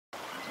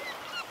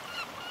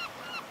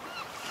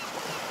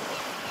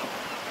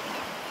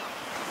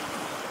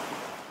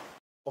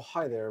Well,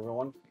 hi there,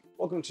 everyone.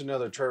 Welcome to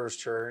another Trevor's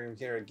Terrarium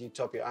here at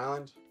Geektopia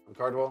Island. I'm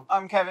Cardwell.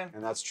 I'm Kevin.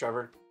 And that's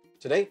Trevor.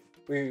 Today,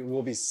 we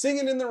will be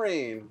singing in the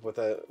rain with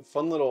a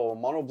fun little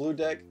mono blue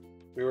deck.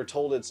 We were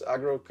told it's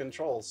aggro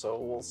control, so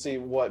we'll see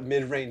what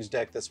mid-range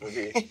deck this will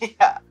be.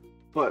 Yeah.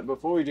 But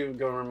before we do,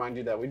 go and remind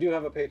you that we do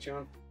have a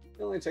Patreon.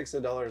 It only takes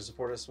 $1 to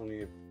support us when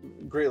we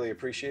greatly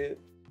appreciate it.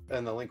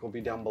 And the link will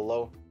be down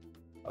below.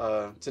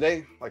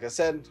 Today, like I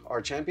said, our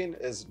champion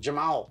is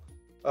Jemial,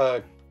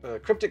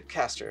 Cryptic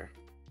Caster.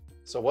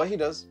 So what he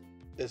does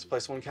is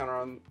place 1 counter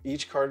on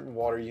each card and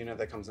water unit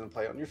that comes into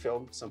play on your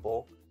field,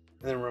 simple,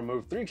 and then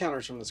remove 3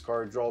 counters from this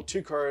card, draw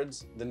 2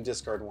 cards, then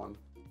discard 1.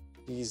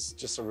 He's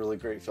just a really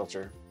great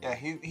filter. Yeah,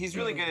 he's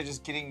really good at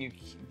just getting you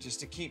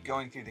just to keep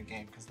going through the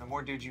game, because the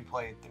more dudes you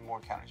play, the more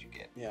counters you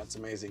get. Yeah, it's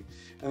amazing.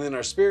 And then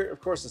our spirit, of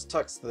course, is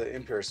Tux, the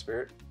Imperial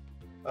Spirit.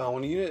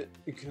 When a unit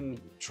you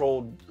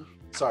control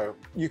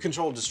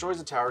destroys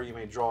a tower, you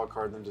may draw a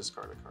card, then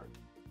discard a card.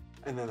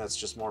 And then that's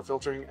just more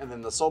filtering. And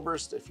then the Soul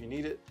Burst, if you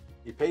need it,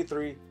 you pay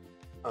 3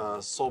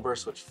 Soul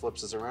Burst, which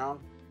flips us around.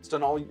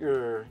 Stun all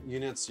your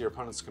units your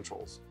opponent's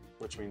controls,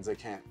 which means they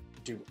can't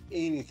do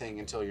anything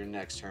until your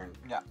next turn.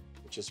 Yeah.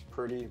 Which is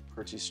pretty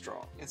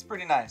strong. It's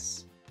pretty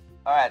nice.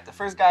 Alright, the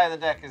first guy of the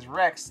deck is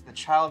Rex, the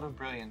Child of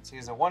Brilliance.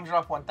 He's a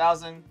 1-drop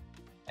 1000,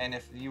 and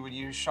if you would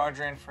use Shard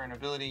Drain for an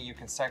ability, you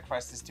can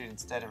sacrifice this dude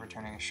instead of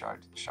returning a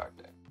shard to the shard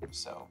deck.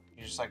 So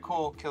you're just like,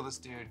 cool, kill this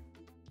dude,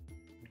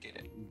 get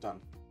it. Done.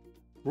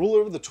 Rule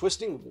over the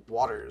Twisting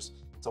Waters.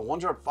 It's a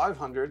 1-drop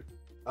 500.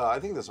 I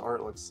think this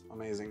art looks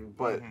amazing,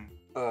 but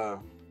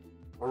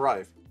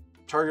arrive.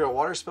 Target a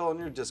water spell in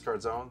your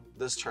discard zone.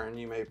 This turn,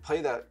 you may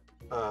play that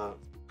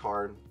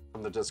card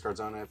from the discard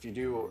zone, and if you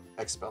do,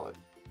 expel it.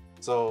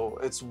 So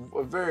it's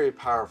a very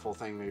powerful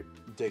thing to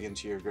dig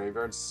into your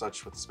graveyard,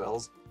 such with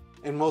spells.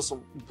 And most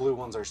blue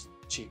ones are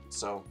cheap,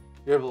 so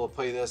you're able to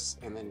play this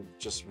and then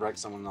just wreck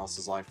someone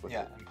else's life with it.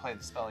 Yeah, and play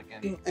the spell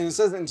again. And it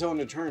says until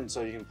end of turn,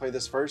 so you can play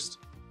this first,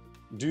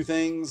 do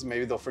things,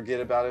 maybe they'll forget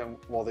about it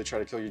while they try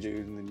to kill your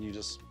dude, and then you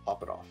just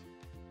pop it off.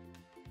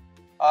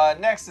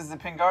 Next is the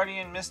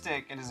Pengardian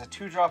Mystic. It is a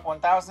 2-drop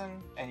 1000,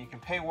 and you can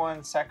pay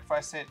 1,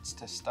 sacrifice it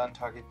to stun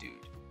target dude.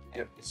 And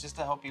Yep. It's just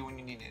to help you when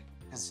you need it,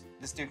 because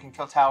this dude can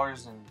kill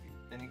towers, and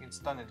then you can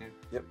stun a dude.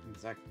 Yep,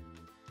 exactly.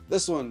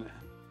 This one,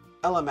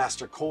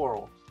 Elemaster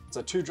Coral. It's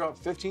a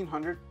 2-drop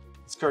 1500.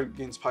 This card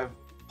gains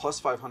plus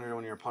 500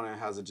 when your opponent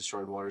has a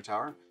destroyed water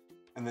tower.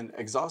 And then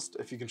exhaust,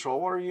 if you control a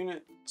water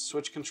unit,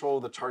 switch control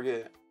of the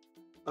target,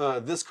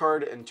 this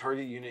card and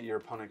target unit your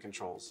opponent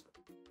controls,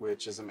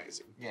 which is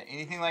amazing. Yeah,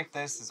 anything like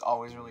this is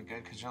always really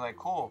good, because you're like,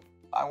 cool,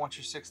 I want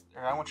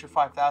your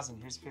 5,000,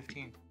 here's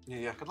 15.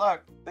 Yeah. Good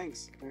luck.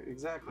 Thanks,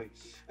 exactly.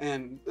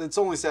 And it's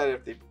only sad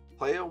if they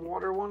play a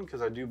water one,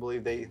 because I do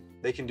believe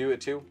they can do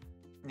it too.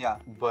 Yeah.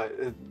 But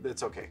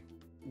it's okay.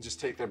 Just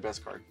take their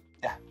best card.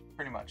 Yeah,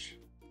 pretty much.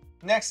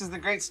 Next is the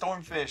Great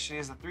Stormfish. He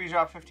is a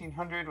 3-drop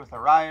 1500 with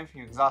Arrive.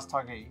 You exhaust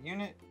target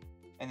unit,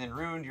 and then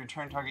Ruined, you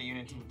return target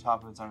unit to the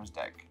top of its owner's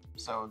deck.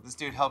 So this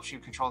dude helps you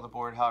control the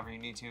board however you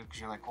need to, because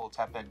you're like, cool,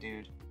 tap that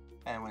dude,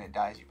 and when it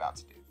dies, you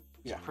bounce a dude.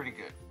 Yeah. Pretty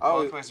good.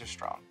 Oh, Both ways are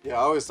strong. Yeah, I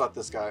always thought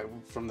this guy,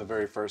 from the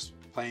very first,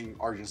 playing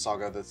Argent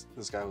Saga,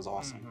 this guy was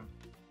awesome.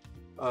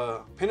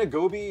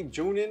 Pengobi,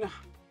 Jonin,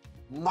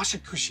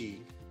 Mochizuki.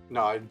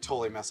 No, I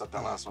totally messed up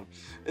that last one.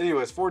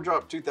 Anyways,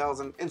 4-drop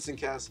 2000, instant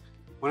cast.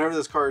 Whenever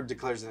this card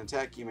declares an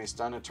attack, you may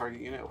stun a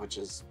target unit, which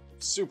is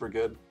super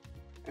good.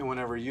 And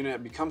whenever a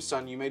unit becomes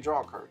stunned, you may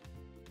draw a card.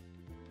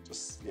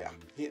 Just, yeah,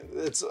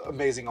 it's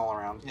amazing all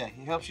around. Yeah,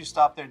 he helps you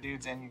stop their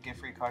dudes and you get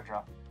free card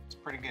draw. It's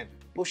pretty good.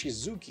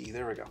 Mochizuki,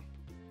 there we go.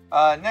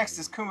 Next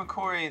is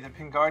Kumakori, the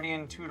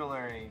Pengardian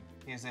Tutelary.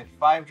 He is a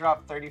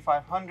 5-drop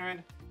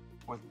 3500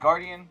 with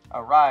Guardian.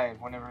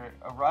 Arrive whenever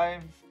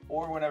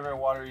a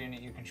water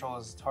unit you control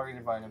is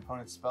targeted by an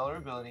opponent's spell or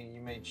ability, you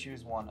may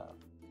choose one of.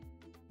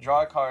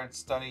 Draw a card,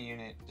 stun a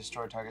unit,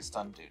 destroy target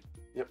stun dude.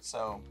 Yep.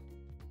 So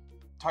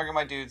target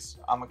my dudes,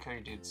 I'm gonna kill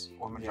your dudes,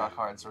 or I'm gonna draw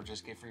cards, or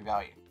just get free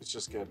value. It's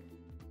just good.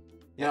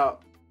 Now,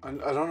 I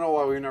don't know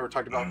why we never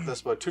talked about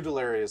this, but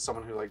Tutelary is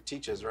someone who like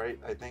teaches, right?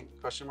 I think,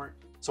 question mark.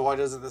 So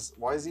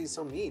why is he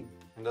so mean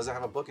and doesn't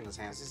have a book in his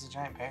hands? He's a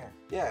giant bear.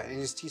 Yeah, and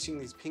he's teaching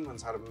these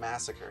penguins how to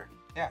massacre.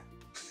 Yeah.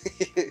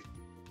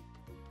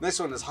 Next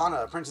one is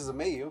Hana, Apprentice of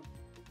Mei-Yu.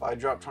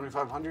 5-drop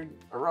 2500,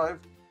 arrive.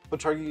 Put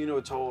target unit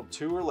with total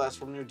 2 or less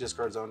from your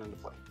discard zone into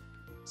play.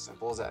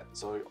 Simple as that.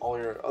 So all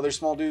your other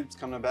small dudes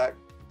coming back,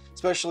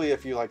 especially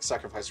if you like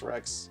sacrifice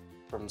Rex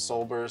from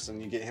Soul Burst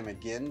and you get him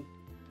again,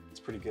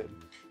 it's pretty good.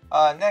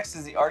 Next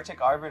is the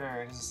Arctic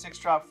Arbiter. It is a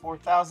 6-drop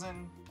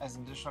 4000. As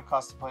an additional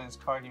cost to play this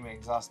card, you may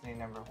exhaust any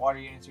number of water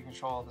units you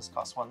control. This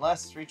costs 1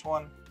 less for each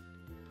one.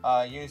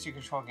 Units you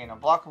control gain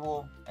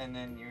unblockable, and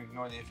then you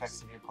ignore the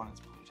effects of your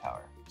opponent's blue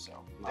tower.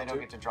 So they don't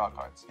get to draw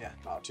cards. Yeah,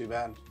 not too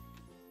bad.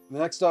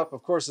 Next up,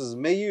 of course, is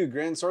Mei-Yu,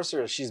 Grand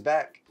Sorceress. She's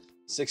back.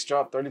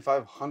 6-drop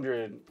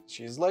 3500.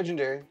 She's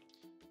legendary.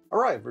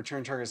 Arrive,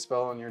 return target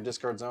spell in your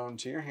discard zone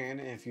to your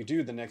hand, and if you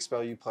do, the next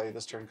spell you play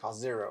this turn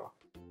costs 0.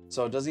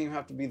 So it doesn't even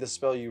have to be the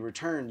spell you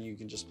return, you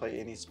can just play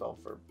any spell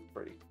for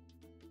free.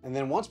 And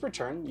then once per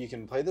turn, you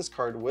can play this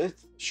card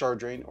with Shard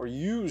Drain or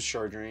use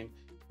Shard Drain,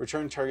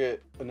 return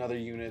target another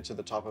unit to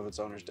the top of its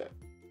owner's deck.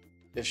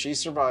 If she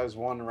survives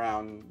one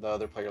round, the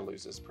other player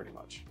loses, pretty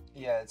much.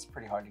 Yeah, it's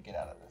pretty hard to get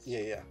out of this.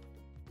 Yeah.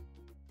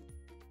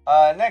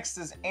 Next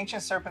is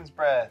Ancient Serpent's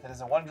Breath. It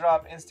is a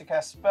 1-drop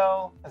instacast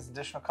spell. As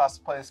additional cost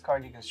to play this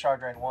card, you can Shard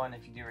Drain 1.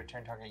 If you do,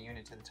 return target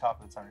unit to the top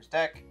of its owner's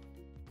deck.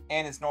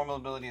 And its normal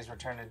ability is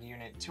return a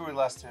unit 2 or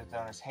less to its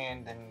owner's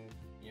hand, then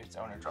its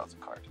owner draws a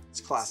card. It's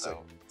classic.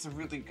 So it's a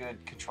really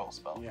good control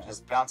spell. Yeah.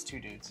 Just bounce 2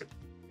 dudes.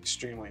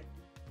 Extremely.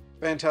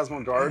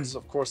 Phantasmal Guards,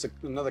 of course,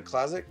 another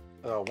classic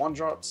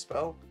 1-drop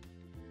spell.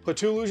 Put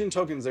 2 illusion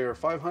tokens. They are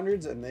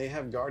 500s and they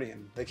have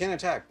Guardian. They can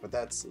attack, but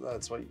that's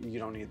what you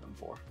don't need them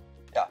for.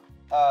 Yeah.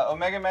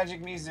 Omega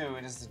Magic Mizu.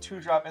 It is a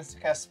 2-drop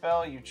instacast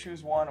spell. You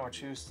choose 1 or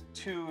choose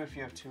 2 if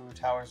you have 2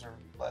 towers or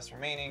less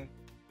remaining.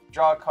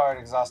 Draw a card,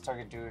 exhaust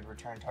target dude,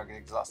 return target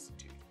exhausted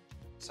dude.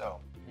 So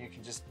you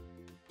can just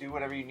do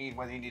whatever you need,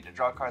 whether you need to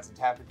draw cards and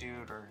tap a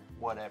dude or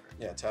whatever.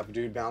 Yeah, tap a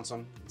dude, bounce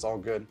them. It's all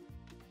good.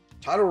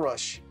 Tidal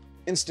Rush.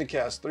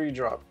 Instacast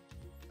 3-drop.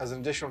 As an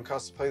additional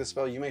cost to play the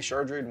spell, you may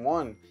Shard Drain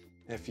 1.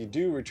 If you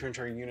do, return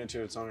target unit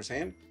to its owner's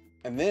hand.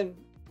 And then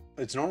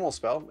its normal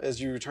spell is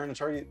you return a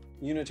target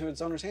unit to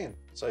its owner's hand.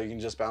 So you can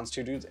just bounce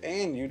 2 dudes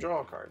and you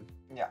draw a card.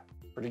 Yeah.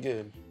 Pretty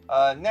good.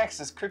 Next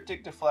is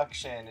Cryptic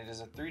Deflection. It is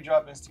a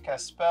 3-drop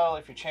instacast spell.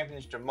 If your champion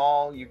is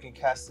Jemial, you can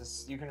cast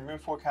this. You can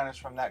remove 4 counters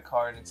from that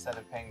card instead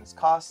of paying this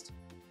cost.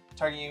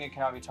 Target unit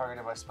cannot be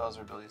targeted by spells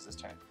or abilities this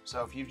turn.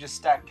 So if you've just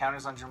stacked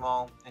counters on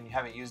Jemial and you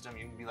haven't used them,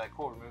 you can be like,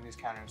 cool, remove these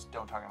counters,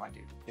 don't target my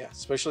dude. Yeah,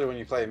 especially when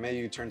you play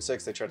Mei-Yu turn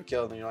 6, they try to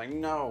kill, and you're like,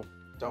 no,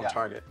 don't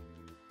target.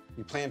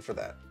 You plan for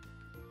that.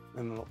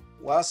 And the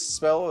last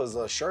spell is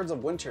Shards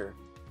of Winter.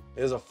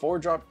 It is a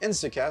 4-drop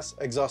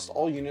instacast, exhaust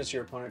all units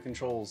your opponent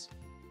controls,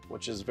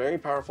 which is very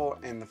powerful.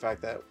 And the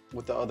fact that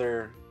with the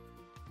other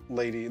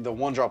lady, the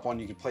 1-drop one,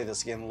 you could play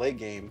this again late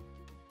game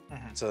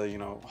to, you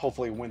know,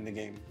 hopefully win the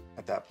game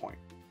at that point.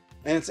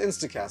 And it's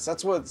instacast.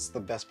 That's what's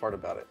the best part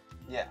about it.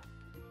 Yeah.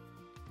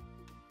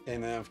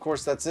 And then, of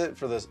course, that's it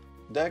for this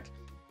deck.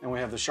 And we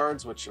have the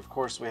shards, which, of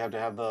course, we have to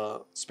have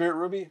the Spirit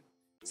Ruby.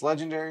 It's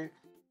legendary.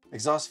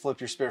 Exhaust, flip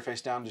your spirit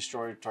face down,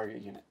 destroy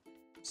target unit.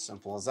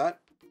 Simple as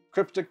that.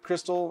 Cryptic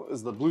Crystal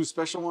is the blue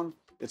special one.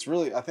 It's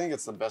really, I think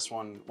it's the best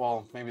one.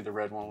 Well, maybe the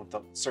red one with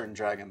the certain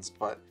dragons.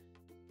 But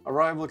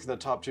arrive, look at the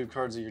top 2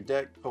 cards of your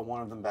deck, put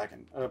one of them back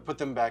in, put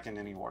them back in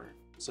any order.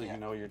 So you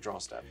know your draw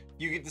step.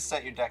 You get to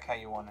set your deck how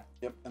you want it.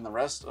 Yep, and the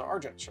rest are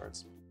Argent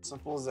Shards.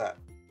 Simple as that.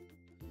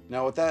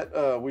 Now with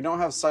that, we don't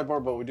have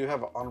sidebar, but we do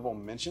have honorable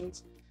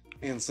mentions.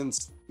 And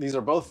since these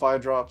are both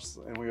 5-drops,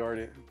 and we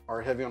already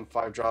are heavy on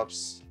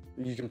 5-drops,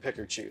 you can pick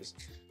or choose.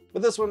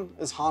 But this one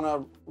is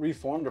Hana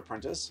Reformed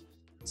Apprentice.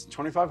 It's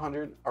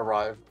 2500,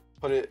 arrive,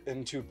 put it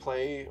into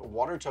play,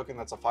 water token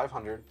that's a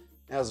 500.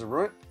 It has a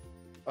root,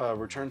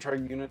 return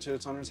target unit to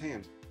its owner's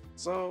hand.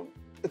 So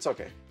it's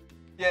okay.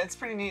 Yeah, it's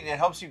pretty neat. It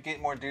helps you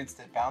get more dudes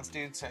that bounce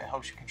dudes, so it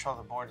helps you control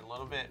the board a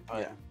little bit,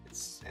 but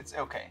it's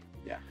okay.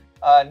 Yeah.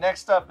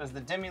 Next up is the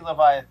Demi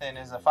Leviathan.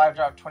 Is a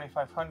 5-drop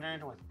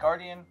 2500 with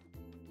Guardian.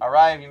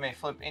 Arrive, you may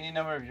flip any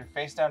number of your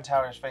face down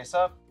towers face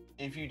up.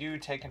 If you do,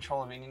 take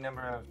control of any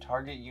number of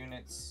target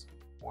units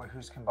or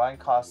whose combined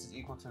cost is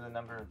equal to the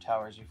number of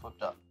towers you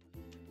flipped up.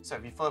 So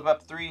if you flip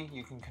up 3,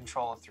 you can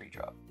control a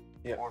 3-drop.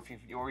 Yeah. Or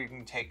you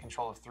can take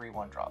control of 3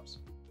 1-drops.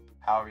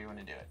 However you want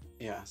to do it.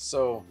 Yeah,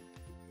 so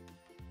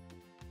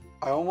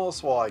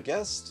I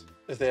guess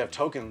if they have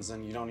tokens,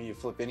 then you don't need to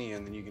flip any,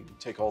 and then you can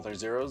take all their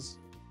zeros,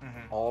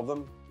 all of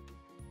them,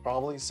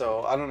 probably.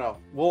 So I don't know.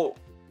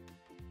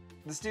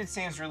 This dude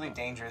seems really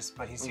dangerous,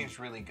 but he seems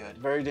really good.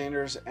 Very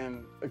dangerous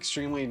and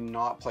extremely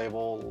not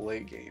playable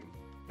late game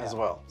as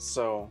well.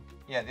 So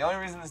yeah, the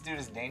only reason this dude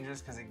is dangerous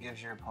because it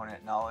gives your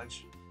opponent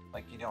knowledge.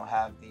 Like you don't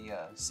have the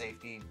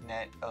safety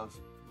net of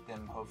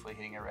them hopefully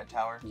hitting a red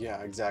tower.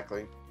 Yeah,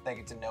 exactly. They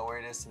get to know where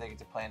it is, so they get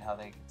to plan how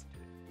they get to do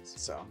it.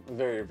 So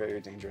very,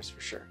 very dangerous for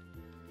sure.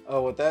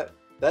 With that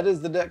is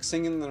the deck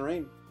Singin in the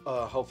Rain.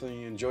 Hopefully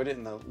you enjoyed it,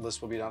 and the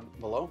list will be down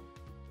below.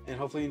 And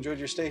hopefully you enjoyed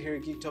your stay here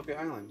at Geektopia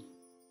Island.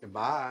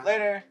 Goodbye.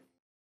 Later.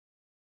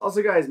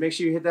 Also, guys, make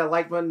sure you hit that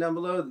like button down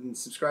below and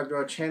subscribe to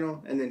our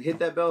channel, and then hit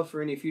that bell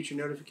for any future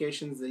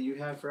notifications that you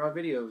have for our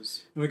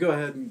videos. And we go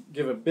ahead and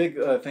give a big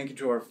thank you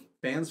to our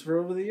fans for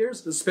over the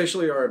years,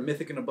 especially our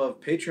Mythic and Above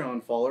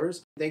Patreon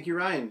followers. Thank you,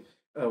 Ryan.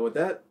 With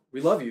that,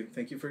 we love you.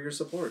 Thank you for your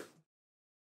support.